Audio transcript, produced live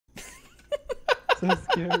so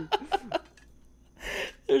scary.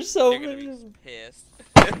 There's so You're many. gonna be pissed.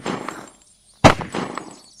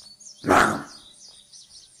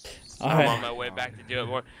 I'm on my way back to do it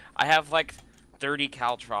more. I have like 30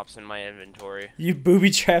 Caltrops in my inventory. You booby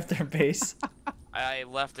trapped their base. I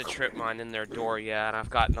left a trip mine in their door, yeah, and I've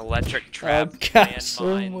got an electric trap, gosh. Oh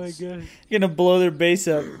my landmines. god. You're gonna blow their base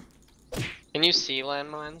up. Can you see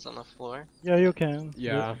landmines on the floor? Yeah, you can.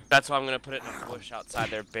 Yeah. That's why I'm gonna put it in a bush outside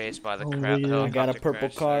their base by the Oh, crap. yeah. I got a purple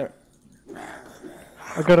car.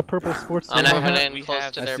 I got a purple sports And car. I went in We close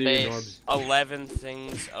have- to I their see you, base. 11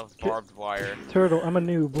 things of barbed wire. Turtle, I'm a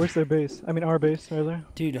noob. Where's their base? I mean, our base, rather.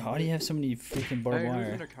 Dude, how do you have so many freaking barbed Hey, who's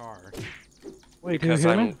in wire? a car? Wait, Because do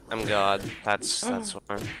you hear me? I'm God. That's why.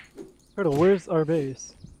 Turtle, where's our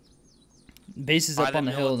base? Base is By up on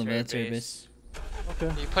the hill in the military base.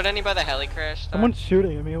 Okay. You put any by the heli crash? Star? Someone's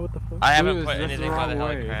shooting at me, what the fuck? I haven't Lewis, put that's the anything by the wrong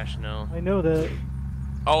heli way. crash, no. I know that.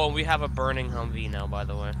 Oh, and we have a burning Humvee now, by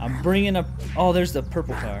the way. I'm bringing up. Oh, there's the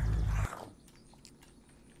purple car.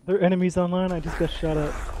 There are enemies online, I just got shot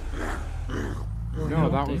at. No,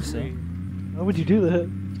 that think was so. me. Why would you do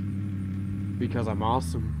that? Because I'm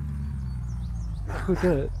awesome. Who's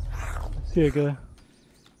that? I see a guy.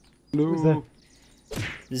 Who's No.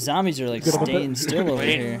 The zombies are like Good about staying that. still over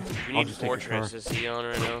here. We I'll need just take a car. Fortress. Is he on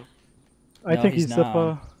right now? I No, think he's he's not.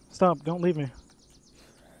 up, stop, don't leave me.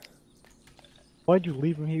 Why'd you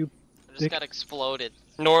leave me, you I just dick? got exploded.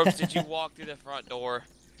 Norbs, did you walk through the front door?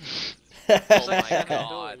 There's Oh like my 7 God.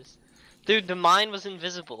 doors. Dude, the mine was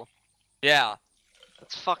invisible. Yeah,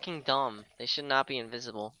 That's fucking dumb. They should not be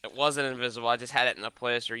invisible. it wasn't invisible. I just had it in a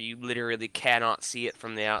place where you literally cannot see it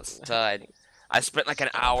from the outside. I spent like an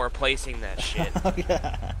hour placing that shit. Oh,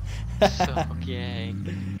 yeah. So gay.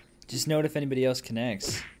 Just note if anybody else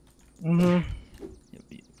connects. Mm-hmm.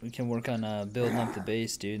 We can work on building up the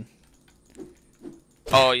base, dude.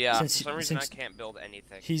 Oh yeah, Since- for some reason since- I can't build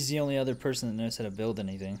anything. He's the only other person that knows how to build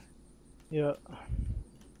anything. Yeah.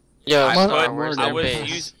 Yo, I, Star, put- where's I their was,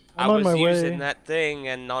 base? I I'm on was my using way. that thing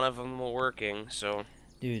and none of them were working, so...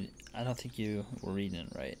 Dude, I don't think you were reading it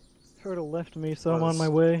right. Turtle left me, so I'm on my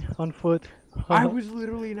way, on foot. I was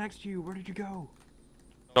literally next to you. Where did you go?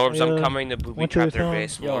 Norbs, I, I'm coming to booby went to trap the their town.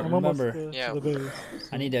 base Yo, more. I'm almost remember- Yeah. to the base.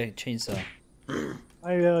 I need a chainsaw.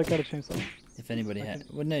 I got a chainsaw. If anybody had,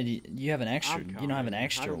 well, no, you have an extra. I'm You don't have an coming. I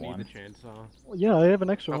extra don't one. need the chainsaw. Well, yeah, I have an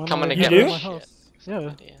extra I'm one. coming I to have get it in my my shit. house.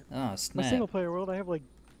 Yeah. Oh My snap! single player world, I have like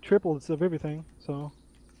triples of everything, so.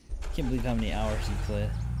 Can't believe how many hours you played.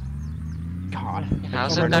 God.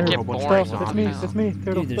 How's Oh, it not no. get Whole bunch of boring? Stop, zombies. it's me, now? it's me,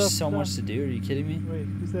 Turtle, Dude, there's stop, so stop. much to do. Are you kidding me? Wait,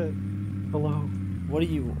 who's that? Hello? What are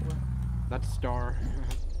you? That's Star.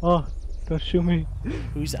 Oh, don't shoot me.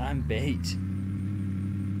 Who's I'm bait?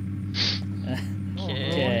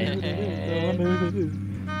 Okay. Norbs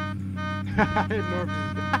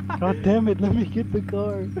God damn it, let me get the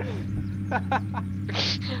car.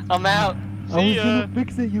 I'm out. I was gonna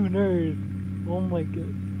fix it, you nerd. Oh my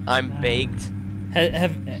god. I'm baked.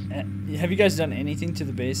 Have you guys done anything to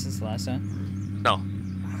the base since the last time? No.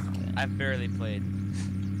 I've barely played.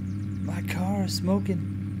 My car is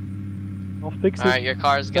smoking. I'll fix it. Alright, your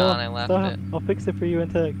car's Stop, gone. I left stop. it. I'll fix it for you in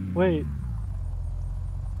tech. Wait,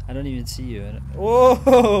 I don't even see you.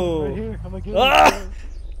 Whoa! right here. I'm gonna get Ah!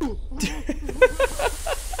 it.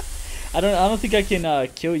 I don't think I can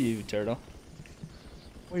kill you, Turtle.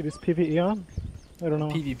 Wait, is PvE on? I don't know.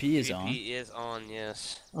 PvP is on. VP is on,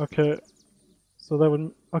 yes. Okay. So that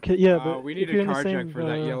would. Okay, yeah, but we need if a you're in the car check same for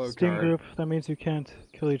that yellow Steam car. group, that means you can't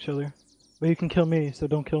kill each other. But you can kill me, so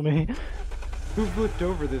don't kill me. Who flipped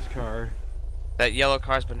over this car? That yellow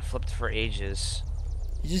car's been flipped for ages.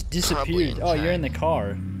 You just Probably disappeared. Oh, you're in the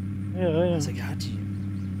car. Yeah, I am. It's like, how did you?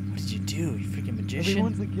 What did you do? You freaking magician!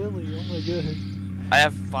 Everyone's a ghillie. Oh my god. I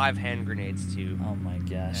have 5 hand grenades too. Oh my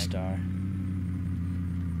gosh, Star.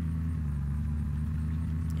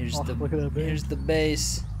 Here's Oh, the look at that base. here's the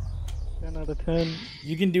base. 10 out of 10.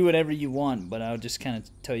 You can do whatever you want, but I'll just kind of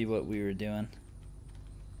tell you what we were doing.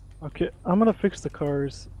 Okay, I'm gonna fix the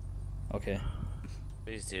cars. Okay.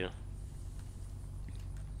 Please do.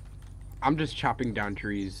 I'm just chopping down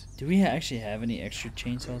trees. Do we actually have any extra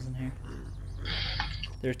chainsaws in here?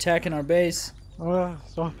 They're attacking our base. Oh,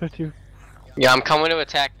 stop it, you. Yeah, I'm coming to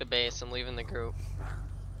attack the base. I'm leaving the group.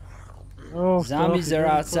 Oh, Zombies stop, are you're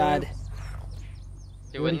really outside. close.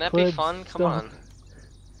 Dude, wouldn't that Really be close. fun? Come Stop. on.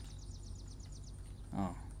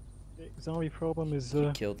 Oh, Okay, zombie problem is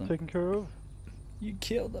you killed them. taken care of. You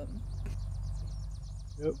killed them.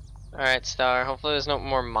 Yep. Alright, Star. Hopefully there's no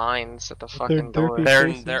more mines at the They're fucking door. derpy. There,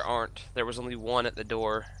 Faces. there aren't. There was only one at the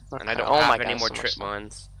door, and I Okay. don't Oh my have any God, more so much trip stuff.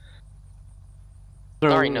 mines.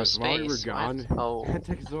 Sorry, no Lewis, while we were space. gone, What? Oh.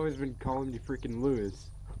 Tech's always been calling you freaking Lewis.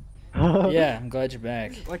 Yeah, I'm glad you're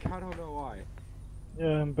back. Like, I don't know why.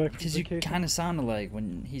 Yeah, I'm back from Because you vacation. kind of sounded like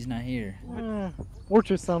when he's not here.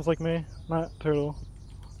 Orchard sounds like me, not Turtle.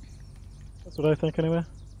 That's what I think anyway.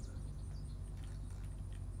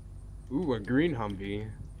 Ooh, a green Humvee.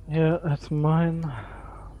 Yeah, that's mine.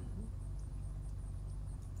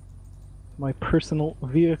 My personal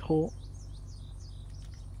vehicle.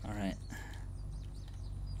 Alright.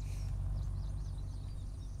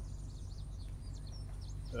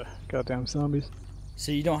 Goddamn zombies.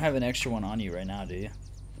 So you don't have an extra one on you right now, do you?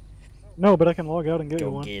 No, but I can log out and get you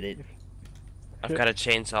Go one. get it. I've got a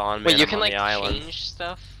chainsaw on me. Wait, and you I'm can on like the island. change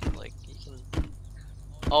stuff? Like, you can...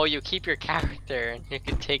 Oh, you keep your character and you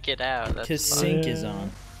can take it out. That's Because fun. sync is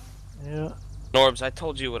on. Yeah. Norbs, I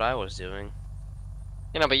told you what I was doing.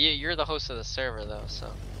 You know, but you're the host of the server though,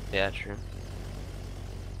 so... Yeah, true.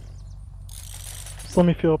 Just let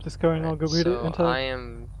me fill up this car and I'll go read it So until. I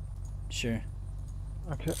am... Sure.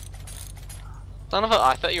 Okay. Son of a...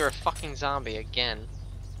 I thought you were a fucking zombie again.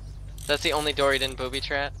 That's the only door you didn't booby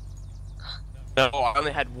trap? No, I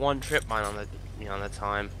only had one trip mine on the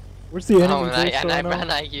time. Where's the enemy? Oh, and base, so I know?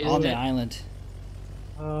 I used On the it. island.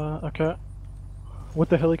 Okay. With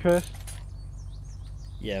the heli crash?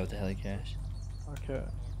 Yeah, with the heli cache. Okay.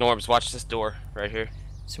 Norbs, watch this door right here.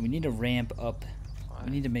 So we need to ramp up. What?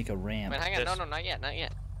 We need to make a ramp. Wait, hang on. This- No, not yet, not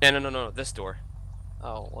yet. No, this door.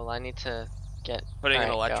 Oh, well, I need to get... Putting an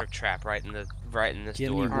Alright, go. electric trap right in this Do you have any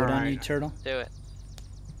door. wood on Alright. you, Turtle? Do it.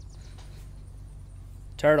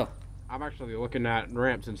 Turtle. I'm actually looking at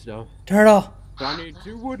ramps and stuff. Turtle! So I need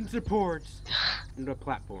 2 wooden supports and a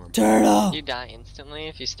platform. Turtle! You die instantly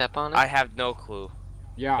if you step on it? I have no clue.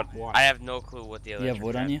 Yeah, why? I have no clue what the You electric have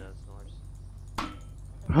wood trap on you? does,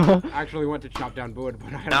 Norbs. I actually went to chop down wood,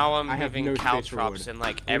 but I Now I'm I have leaving no space for wood. caltrops in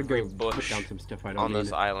like I'm gonna every go put bush down some stuff I don't on need.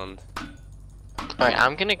 this island. Alright,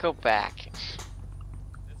 I'm gonna go back.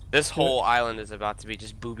 This whole island is about to be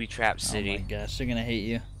just booby trap Oh my city. gosh, they're gonna hate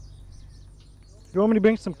you. You want me to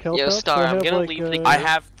bring some Caltrops? Yo, Star, I I'm have, gonna like, leave the I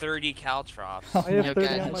have 30 caltrops. I have Yo, 30 guys,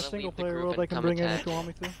 on I'm my gonna single leave the player group world and I can come bring in attack. if you want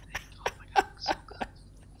me to.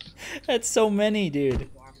 That's so many, dude.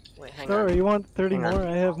 Wait, hang Sorry, on. you want 30 Hang on. more?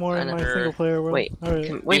 I have more in I my know. single player world. Wait, Alright.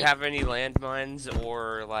 Do Wait, you have any landmines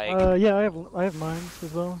or like Yeah, I have mines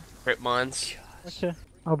as well. crit mines? Okay.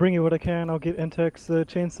 I'll bring you what I can. I'll get Intech's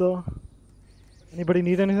chainsaw. Anybody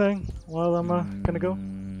need anything while I'm gonna go?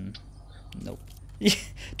 Nope.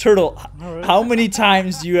 Turtle, Alright. how many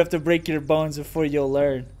times do you have to break your bones before you'll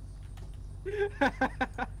learn?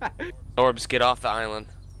 Norbs, get off the island.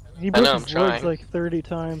 He broke know, I'm his legs trying. like 30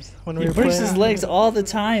 times when we He were breaks playing. his legs all the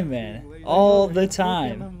time, man. All the I've broken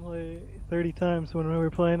time. him, like 30 times when we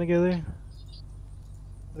were playing together.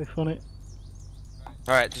 Pretty funny.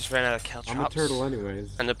 Alright, just ran out of caltrops. I'm a turtle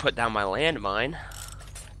anyways. I'm gonna put down my landmine.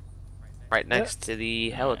 Right next to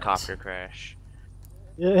the helicopter crash.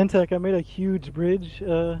 Yeah, Intech, I made a huge bridge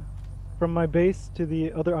from my base to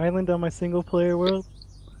the other island on my single player world.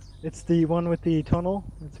 It's the one with the tunnel.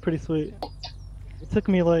 It's pretty sweet. It took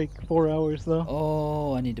me like 4 hours though.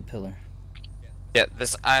 Oh, I need a pillar. Yeah,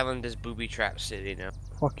 this island is booby trap city now.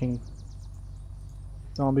 Fucking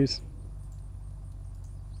zombies.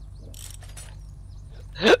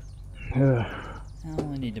 Ugh. I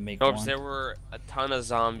only need to make Norbs, one. there were a ton of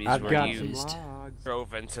zombies I've where got you some used. logs.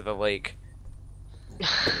 drove into the lake. There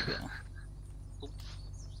we go.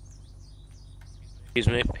 Excuse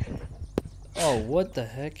me. Oh, what the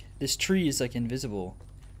heck? This tree is like invisible.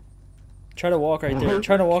 Try to walk right there.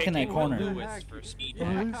 Try to walk in that Kicking corner. Lewis for speed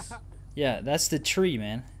hacks. Yeah, that's the tree,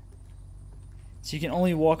 man. So you can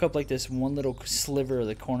only walk up like this one little sliver of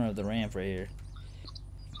the corner of the ramp right here.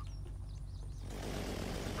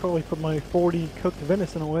 Probably put my 40 cooked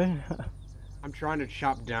venison away. I'm trying to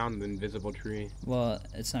chop down the invisible tree. Well,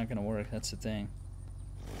 it's not gonna work. That's the thing.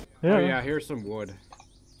 Yeah, Oh yeah, here's some wood.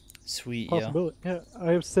 Sweet, yo. possibility. Yeah,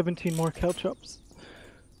 I have 17 more caltrops.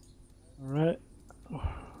 Alright.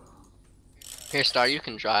 Here, Star, you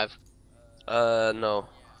can drive. No.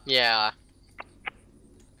 Yeah.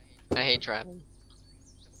 I hate driving.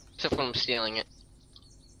 Except when I'm stealing it.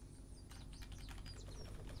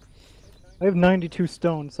 I have 92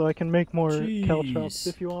 stone, so I can make more caltrops Jeez.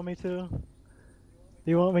 if you want me to. Do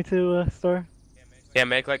you want me to, Star? Yeah,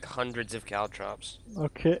 make like hundreds of caltrops.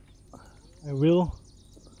 Okay. I will.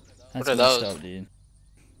 That's What are messed those? up, dude.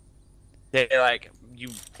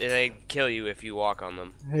 They kill you if you walk on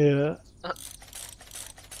them. Yeah.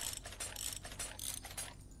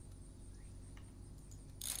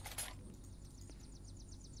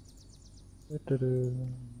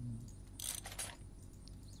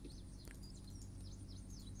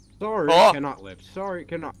 Sorry, Oh. cannot lift. Sorry,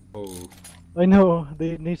 cannot. Oh. I know,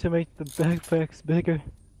 they need to make the backpacks bigger.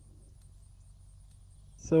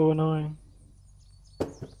 So annoying.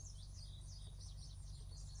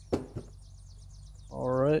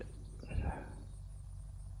 Alright.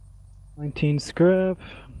 19 scrap,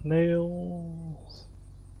 nails.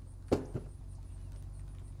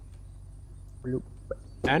 Bloop.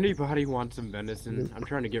 Anybody want some venison? I'm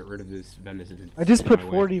trying to get rid of this venison. I just in put my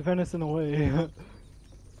way. 40 venison away.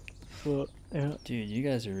 So, yeah. Dude, you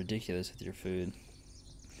guys are ridiculous with your food.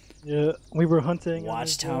 Yeah, we were hunting. on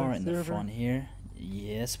this, Watchtower in the server. front here.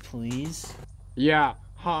 Yes, please. Yeah,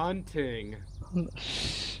 hunting.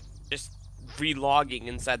 Just relogging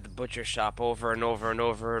inside the butcher shop over and over and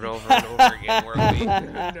over and over and over again. Where we?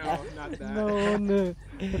 No, not that. No, no.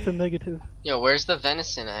 That's a negative. Yo, where's the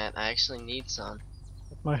venison at? I actually need some.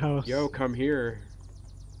 That's my house. Yo, come here.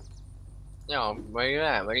 Yo, where you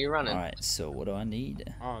at? Where you running? Alright, so what do I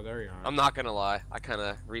need? Oh, there you are. I'm not gonna lie. I kind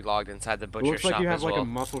of relogged inside the It butcher looks shop like you have as like well. a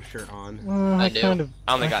muscle shirt on. I I do. kind of.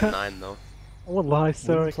 I only got 9 though. I would lie,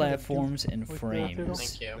 sorry. Wooden platforms and Like that, frames.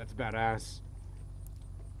 Thank you. That's badass.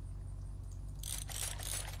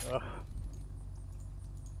 Ugh.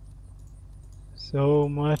 So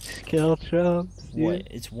much Caltrops. dude. What?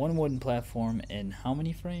 It's one wooden platform and how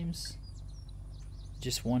many frames?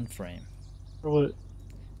 Just one frame. For what?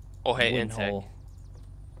 Oh hey, Wooden Intech. hole.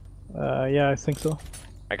 Yeah, I think so.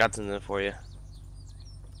 I got something for you.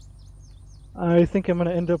 I think I'm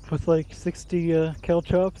gonna end up with like 60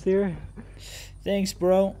 Caltrops here. Thanks,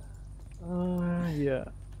 bro. Yeah.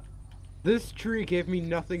 This tree gave me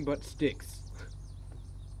nothing but sticks.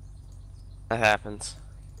 That happens.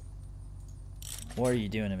 What are you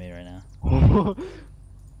doing to me right now?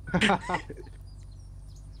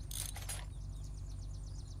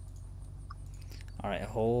 Alright, a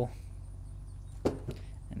hole.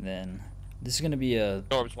 And then this is gonna be a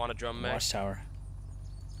Norbs want a drum mag? watchtower.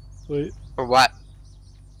 Sweet. For what?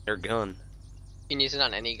 Your gun. You can use it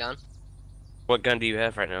on any gun. What gun do you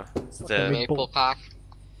have right now? It's Okay, the, Maple. Maple cock.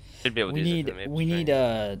 should be able to We use it need for the maple we string.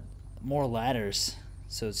 need more ladders.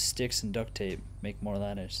 So sticks and duct tape make more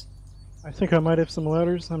ladders. I think I might have some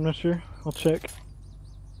ladders. I'm not sure. I'll check.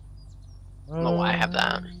 I don't know why I have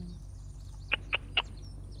that.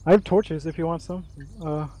 I have torches if you want some.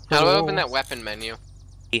 How do I open that walls. weapon menu?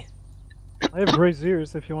 I have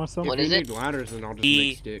braziers if you want some. What if is you it? need ladders, then I'll just E.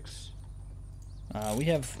 make sticks. We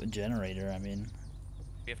have a generator, I mean.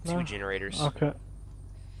 We have 2 No. generators. Okay.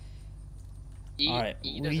 E, Alright,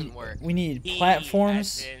 e doesn't work. we need T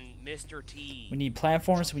platforms. as in Mr. T. We need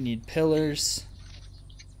platforms, we need pillars.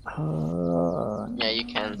 Yeah, you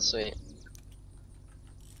can, sweet.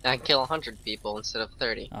 I can kill 100 people instead of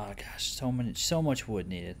 30. Oh gosh, so much wood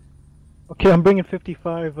needed. Okay, I'm bringing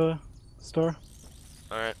 55 star.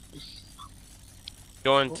 Alright.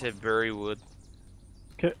 Going to Burywood.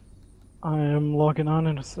 I am logging on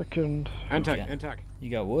in a second. Antec, Okay. Antec.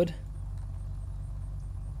 You got wood?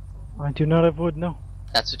 I do not have wood, no.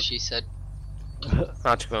 That's what she said.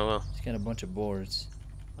 Not too well. He's got a bunch of boards.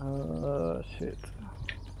 Shit.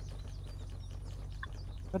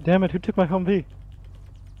 God damn it, who took my Humvee?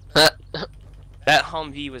 That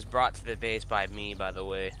Humvee was brought to the base by me, by the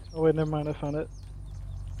way. Oh wait, never mind, I found it.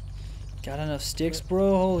 Got enough sticks,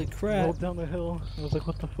 bro? Holy crap. Rolled down the hill. I was like,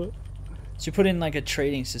 what the fuck? Should put in like a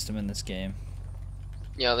trading system in this game.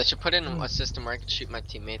 Yo, they should put in a system where I can shoot my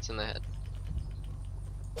teammates in the head.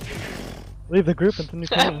 Leave the group and then you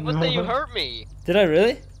can. But then you hurt me! Did I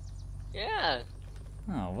really? Yeah!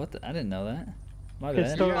 Oh, what the? I didn't know that. My Okay,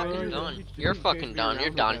 bad. Star, You're where fucking are you? done. You're fucking done. You're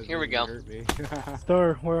done. Here we go.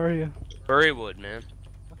 Star, where are you? Burywood, man.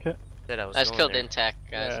 Okay. Said I was I just going killed there. Intech,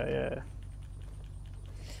 guys. Yeah.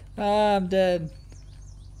 Ah, I'm dead.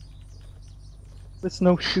 It's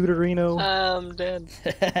no shooterino. I'm dead.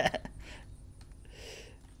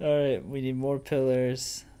 Alright, we need more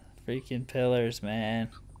pillars. Freaking pillars, man.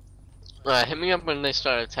 Alright, hit me up when they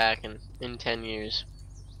start attacking in 10 years.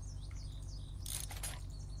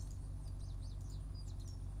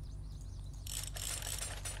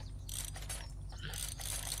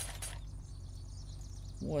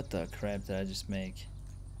 What the crap did I just make?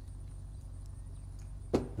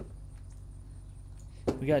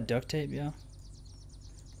 We got duct tape, yeah?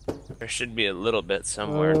 There should be a little bit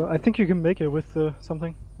somewhere. I think you can make it with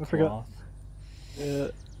something. I forgot. Cloth Yeah.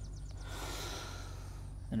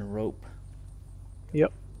 and a rope.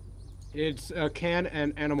 It's a can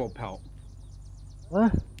and animal pelt.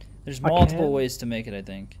 What? There's A multiple can? ways to make it, I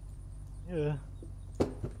think. Yeah.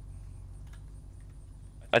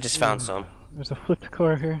 I just found some. There's a flipped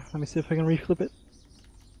car here. Let me see if I can reflip it.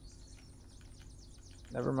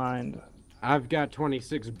 Never mind. I've got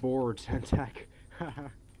 26 boards, Antec.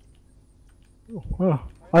 Oh, wow.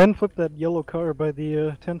 I unflipped that yellow car by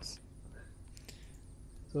the tents.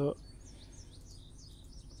 So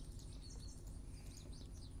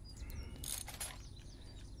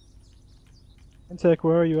Intech,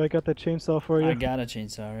 where are you? I got that chainsaw for you. I got a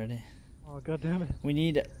chainsaw already. Oh god damn it. We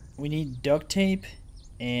need duct tape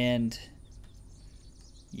and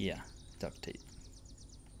yeah, duct tape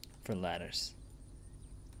for ladders.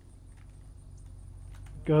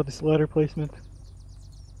 God, this ladder placement.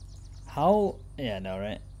 How? Yeah, no,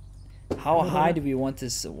 right? How high do we want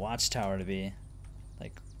this watchtower to be?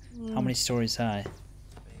 Like, how many stories high?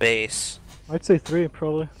 Base. I'd say 3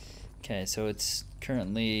 probably. Okay, so it's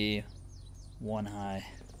currently 1 high.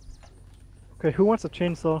 Okay, who wants a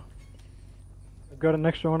chainsaw? I've got an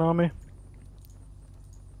extra one on me.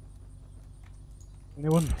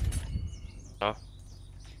 Anyone?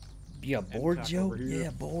 You got boards, back yo? over here. Yeah,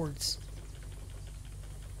 boards.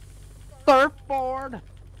 Surfboard!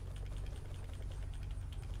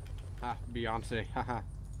 Ah, Beyonce, haha.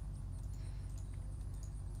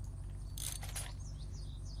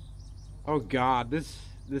 Oh god, this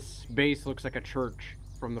base looks like a church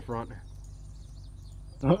from the front.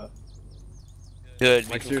 Good.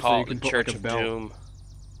 We Like, can seriously, call you it the can put, Church like, a of belt. Doom.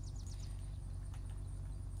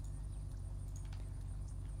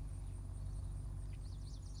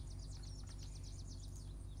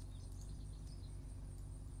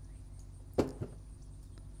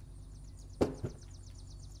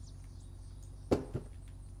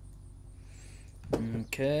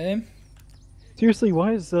 Okay. Seriously,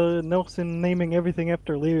 why is Nelson naming everything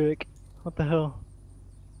after lyric? What the hell?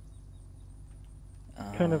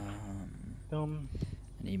 Kind of dumb.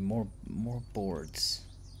 I need more boards.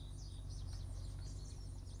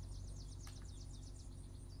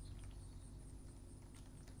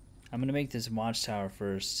 I'm gonna make this watchtower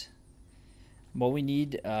first. What we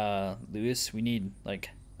need, Lewis, we need like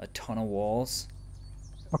a ton of walls.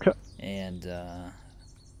 Okay. And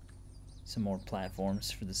some more platforms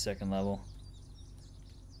for the second level.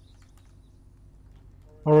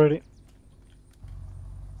 Alrighty.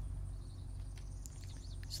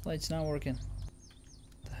 This light's not working.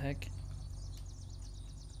 What the heck?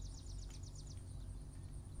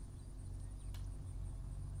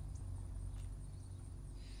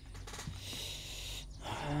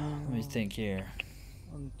 Let me think here.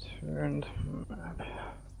 Unturned map.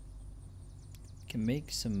 Can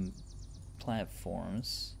make some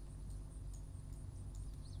platforms.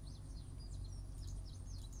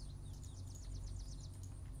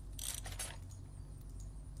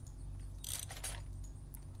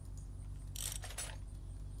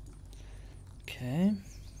 Okay.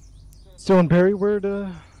 Still in Barry word,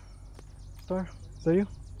 Star? Is that you?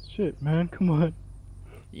 Shit, man, come on.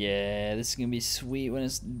 Yeah, this is gonna be sweet when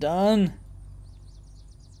it's done.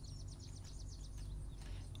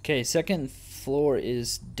 Okay, second floor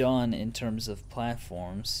is done in terms of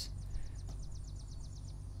platforms.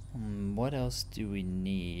 What else do we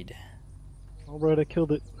need? Alright, I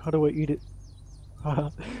killed it. How do I eat it? Haha.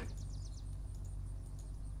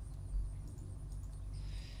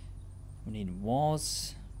 We need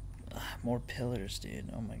walls. More pillars,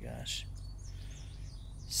 dude. Oh my gosh.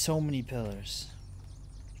 So many pillars.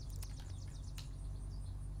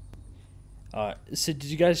 So did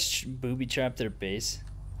you guys booby trap their base?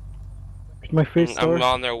 My face, Star. I'm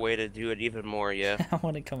on their way to do it even more, yeah. I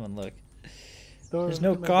want to come and look. Star, There's look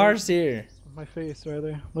no at my cars face. here. My face,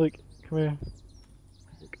 rather. Look, come here.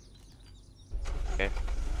 Okay.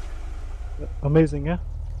 Amazing, yeah?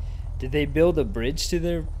 Did they build a bridge to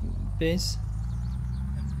their base?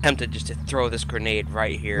 Tempted just to throw this grenade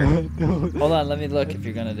right here. Hold on, let me look if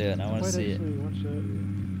you're gonna do it. I want to see it.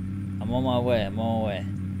 One I'm on my way. I'm on my way.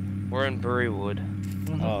 We're in Burywood.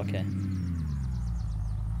 shot. Oh, okay.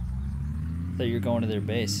 Thought you were going to their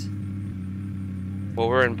base. Well,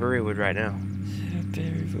 we're in Burywood right now.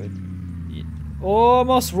 Berrywood. Oh,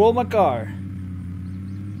 almost rolled my car.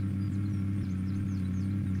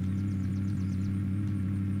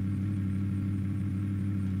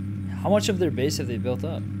 How much of their base have they built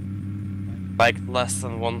up? Like less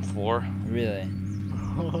than 1 floor. Really?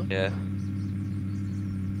 Yeah.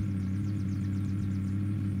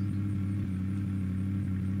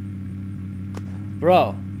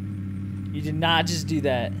 Bro, you did not just do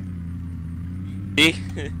that. See?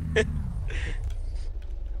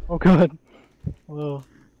 Oh god. Well.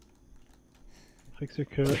 Fix your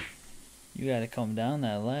cut. You gotta come down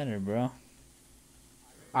that ladder, bro.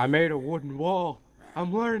 I made a wooden wall.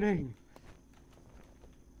 I'm learning.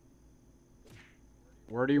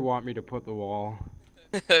 Where do you want me to put the wall?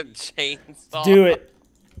 Chainsaw. Do it.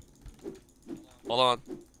 Hold on.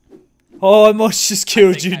 Oh, I almost just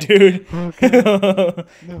killed you, dude. Okay.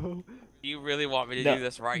 No. Do you really want me to No, do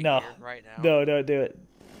this right no. here, right now? No, don't do it.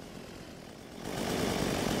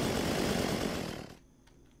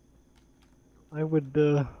 I would,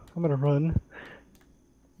 I'm gonna run.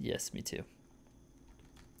 Yes, me too.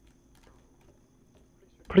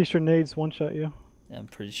 Pretty sure nades one-shot you. Yeah, I'm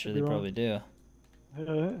pretty sure Could they be wrong. probably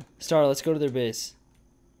do. Star, Let's go to their base.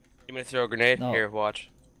 You want me to throw a grenade? No. Here, watch.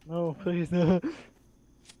 no, please, no.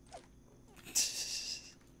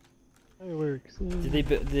 Fireworks. Did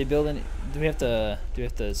they build any? Do we have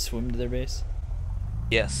to swim to their base?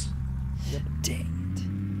 Yes. Dang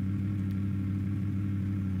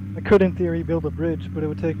I could, in theory, build a bridge, but it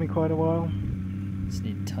would take me quite a while. it. Just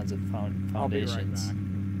need tons of I'll be right foundations. back.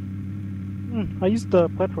 I used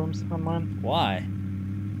platforms on mine. Why? I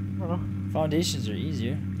don't know. Foundations are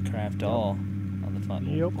easier. Craft all on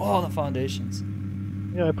the Yep. all the foundations.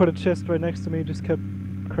 Yeah, I put a chest right next to me, just kept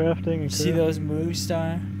crafting You and see crafting. those moves,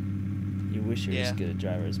 Star? You wish you were as Yeah. good at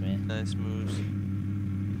driver as me. Nice moves.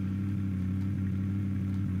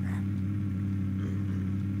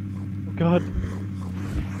 Oh god.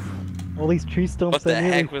 All these tree stumps. What the I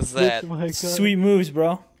nearly heck was flipped that? my car. Sweet moves,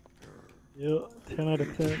 bro. Yeah, 10 out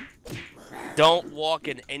of 10. Don't walk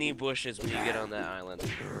in any bushes when you get on that island.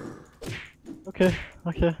 Okay,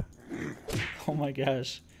 okay. Oh my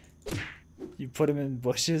gosh. You put them in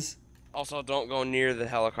bushes? Also, don't go near the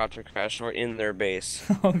helicopter crash or in their base.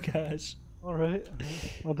 Oh gosh. Alright.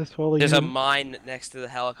 I'll just follow There's you. a mine next to the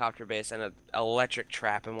helicopter base and an electric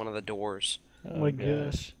trap in one of the doors. Oh my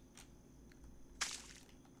gosh.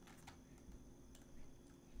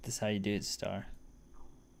 This is how you do it, Star.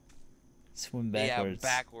 Swim backwards. Yeah,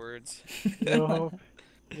 backwards. Yup.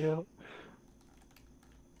 Yep.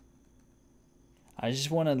 I just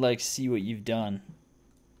want to like see what you've done.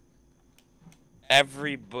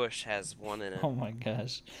 Every bush has one in it. Oh my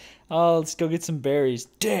gosh. Oh, let's go get some berries.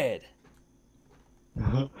 Dead.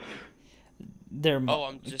 They're Oh,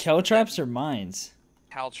 I'm just- Caltrops or mines?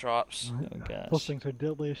 Caltrops. Oh Those gosh. things are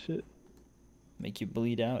deadly as shit. Make you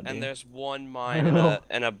bleed out, dude. And there's one mine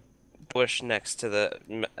and a bush next to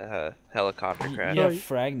the helicopter crash. You have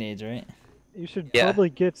frag nades, right? You should Yeah. probably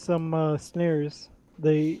get some snares.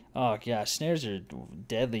 They. Oh gosh, snares are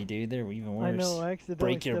deadly, dude. They're even worse. I know. I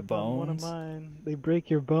accidentally Break your stepped on one of bones. mine. They break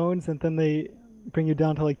your bones and then they bring you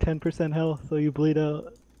down to like 10% health, so you bleed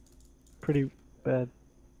out. Pretty bad.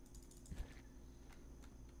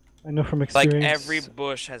 I know from Like experience. every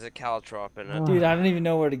bush has a caltrop in it. Dude, I don't even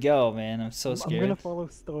know where to go, man. I'm so I'm scared. gonna follow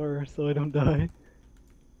Star so I don't die.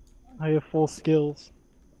 I have full skills,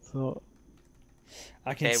 so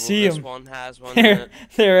I can Okay, well, see this them. one has one in They're, it.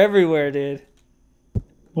 they're everywhere, dude.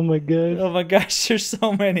 oh my god. Oh my gosh, there's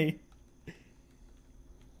so many.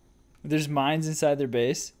 There's mines inside their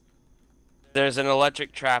base. There's an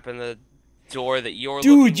electric trap in the door that you're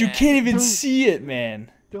Dude, looking you at. can't even Dude. see it,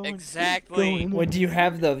 man. Don't Exactly. go in What, there. do you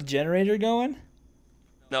have the generator going?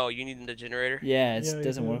 No, you need the generator? Yeah, it Yeah, you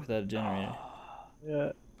doesn't do. work without a generator.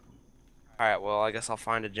 Yeah. Alright, well, I guess I'll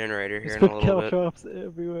find a generator here Just in a put little bit. caltrops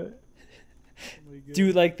everywhere. Oh my god.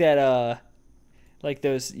 Do like that, like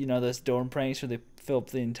those, you know, those dorm pranks where they fill up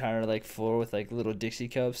the entire like floor with like little Dixie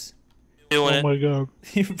cups. Doing Oh it. my god.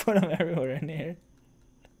 You put them everywhere in here.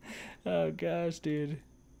 Oh gosh, dude.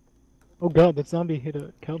 Oh god, that zombie hit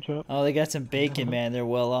a caltrop. Oh, they got some bacon, man. They're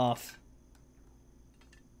well off.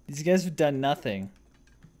 These guys have done nothing.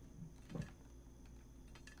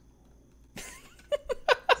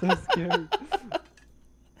 So scary.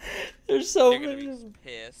 There's so You're gonna many. be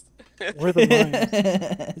pissed. Where are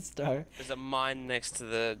the mines? Star. There's a mine next to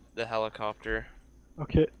the helicopter.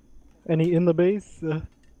 Okay. Any in the base? I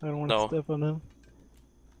don't want to No. step on them.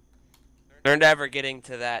 They're never getting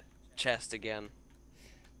to that chest again.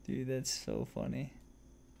 Dude, that's so funny.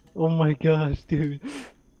 Oh my gosh, dude.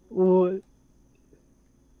 What?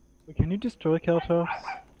 Wait, can you destroy caltrops?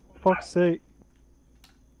 Fuck's sake.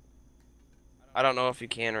 I don't know if you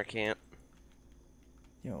can or can't.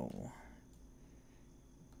 Yo.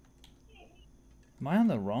 Am I on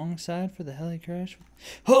the wrong side for the heli crash?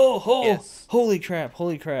 Oh, Yes. holy crap,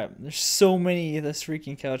 holy crap. There's so many of this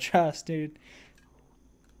freaking Caltrops, dude.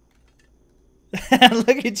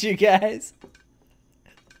 Look at you guys.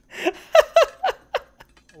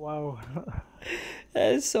 Wow.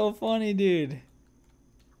 That is so funny, dude.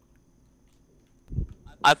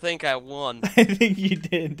 I think I won. I think you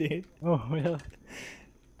did, dude. Oh yeah.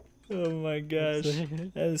 Oh my gosh. Let's see.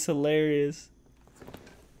 That is hilarious.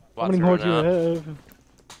 How About many to more run do you out. have?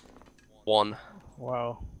 One.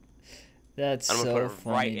 Wow. That's I'm gonna so put it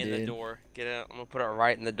funny, right in dude. the door. Get it? I'm gonna put it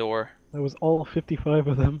right in the door. That was all 55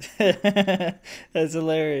 of them. That's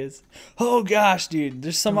hilarious. Oh gosh, dude.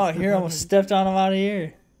 There's some out here. I almost stepped on them out of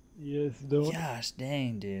here. Yes, don't. Gosh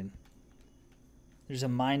dang, dude. There's a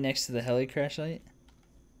mine next to the heli crash site.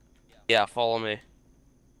 Yeah, follow me.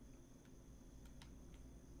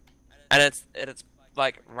 And it's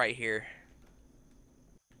like right here.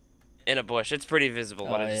 In a bush. It's pretty visible,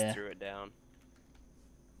 but Oh, I just yeah. threw it down.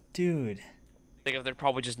 Dude. I think if they're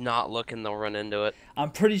probably just not looking, they'll run into it.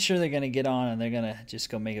 I'm pretty sure they're going to get on and they're going to just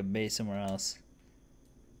go make a base somewhere else.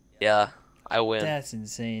 Yeah, I win. That's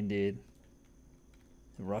insane, dude.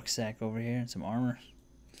 The rucksack over here and some armor.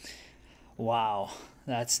 Wow.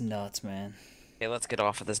 That's nuts, man. Okay, let's get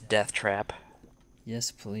off of this death trap. Yes,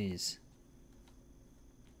 please.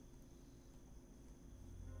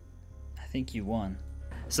 I think you won.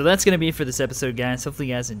 So that's going to be it for this episode, guys. Hopefully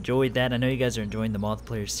you guys enjoyed that. I know you guys are enjoying the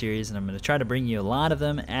multiplayer series, and I'm going to try to bring you a lot of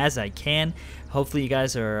them as I can. Hopefully you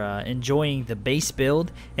guys are enjoying the base build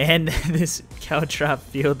and this Caltrop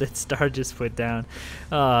field that Star just put down.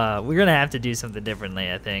 We're going to have to do something differently,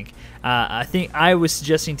 I think. I was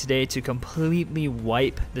suggesting today to completely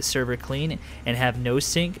wipe the server clean and have no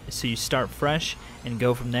sync, so you start fresh and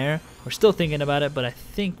go from there. We're still thinking about it, but I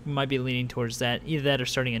think we might be leaning towards that. Either that or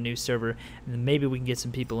starting a new server, and then maybe we can get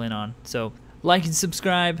some people in on. So like and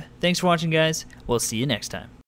subscribe. Thanks for watching, guys. We'll see you next time.